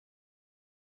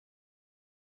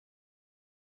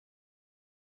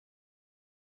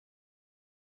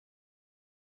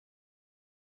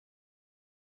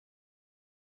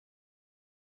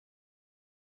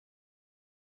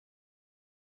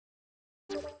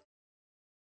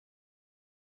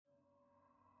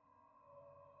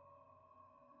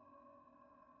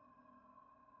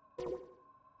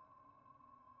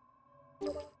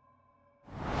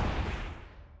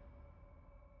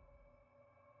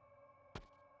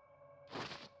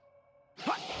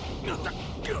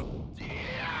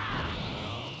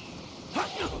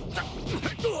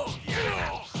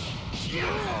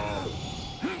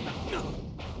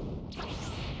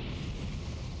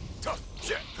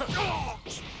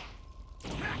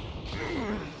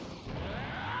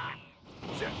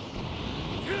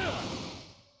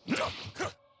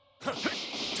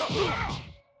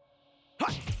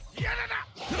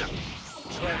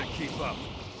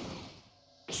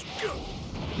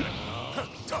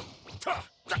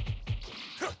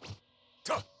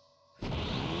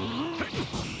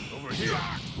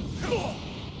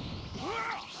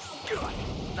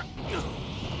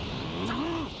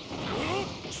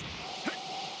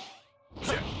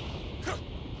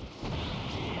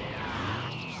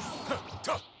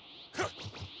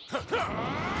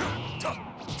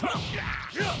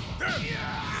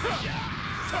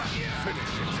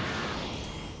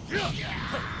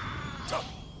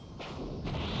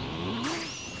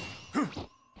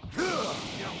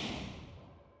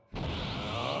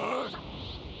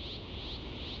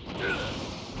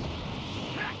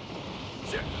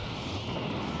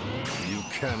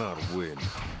cannot win.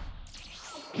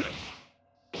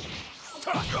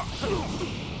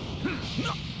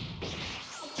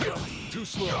 Too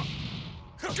slow.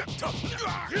 Can't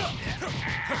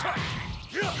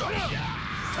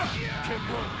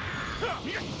run.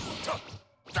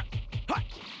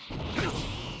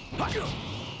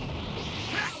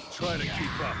 Try to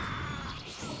keep up.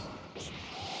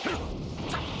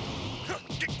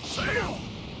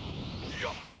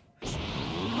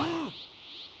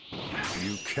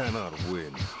 You cannot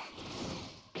win.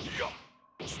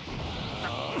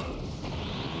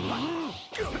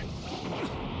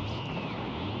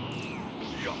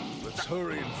 Let's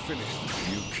hurry and finish.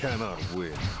 You cannot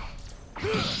win.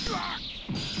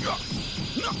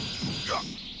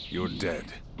 You're dead.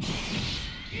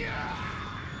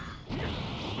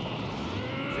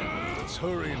 Let's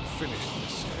hurry and finish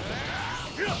this.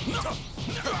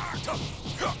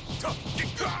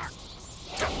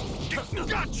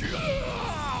 Got you!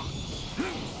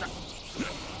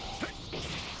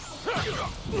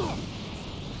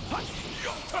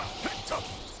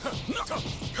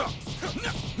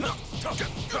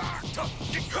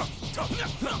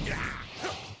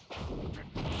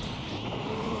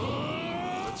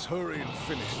 Let's hurry and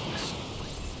finish this.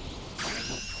 I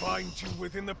will bind you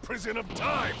within the prison of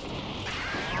time.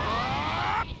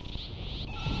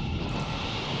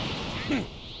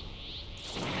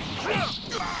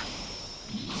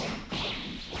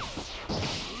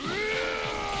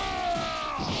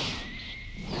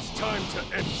 It's time to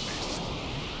end this.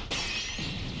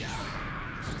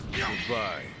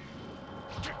 Goodbye.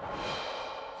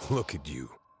 Look at you.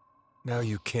 Now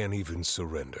you can't even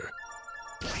surrender.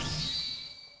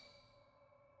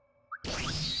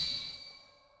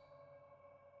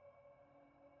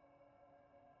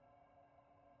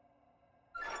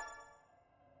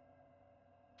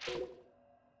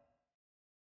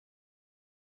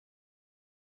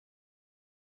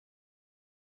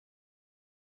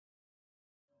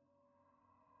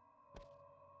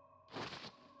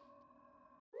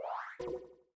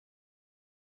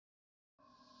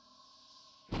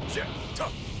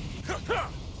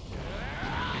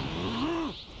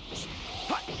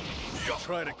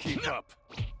 Try to keep up.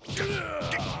 Finish it.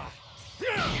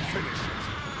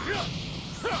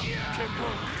 Can't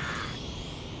run.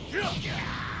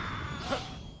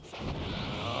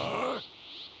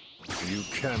 You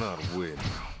cannot win.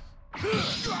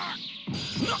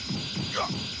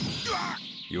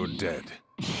 You're dead.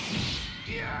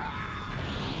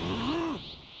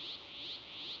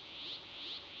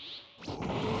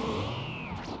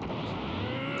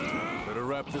 Better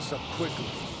wrap this up quickly.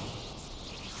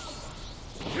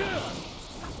 Here.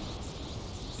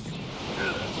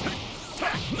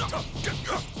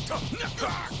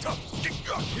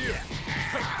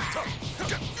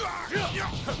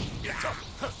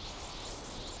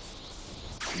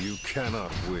 You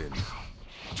cannot win.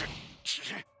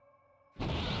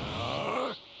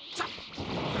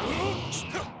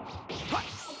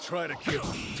 Try to kill.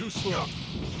 Too slow.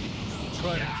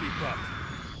 Try to keep up.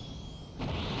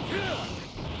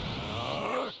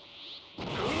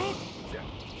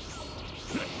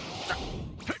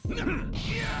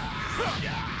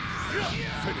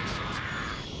 Finish it.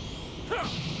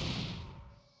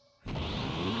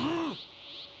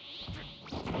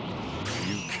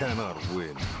 You cannot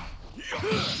win.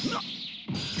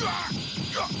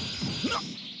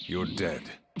 You're dead.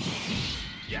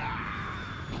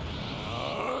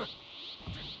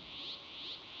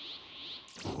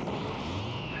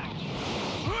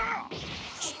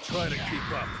 Try to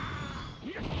keep up.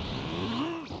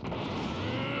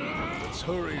 Let's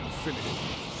hurry and finish.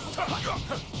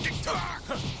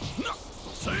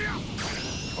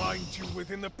 Bind you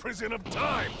within the prison of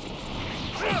time.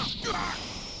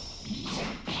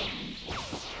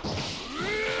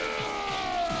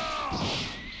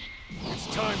 It's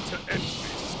time to end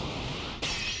this.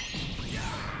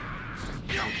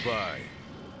 Goodbye.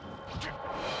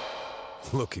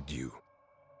 Look at you.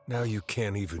 Now you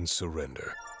can't even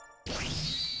surrender.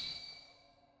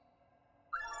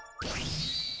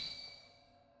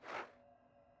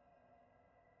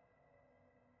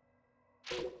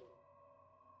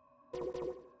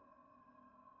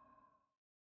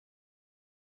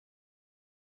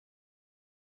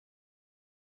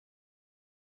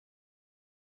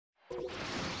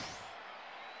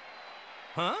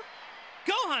 Huh?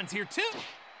 Gohan's here too!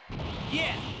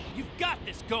 Yeah, you've got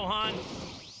this, Gohan!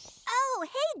 Oh,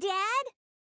 hey, Dad!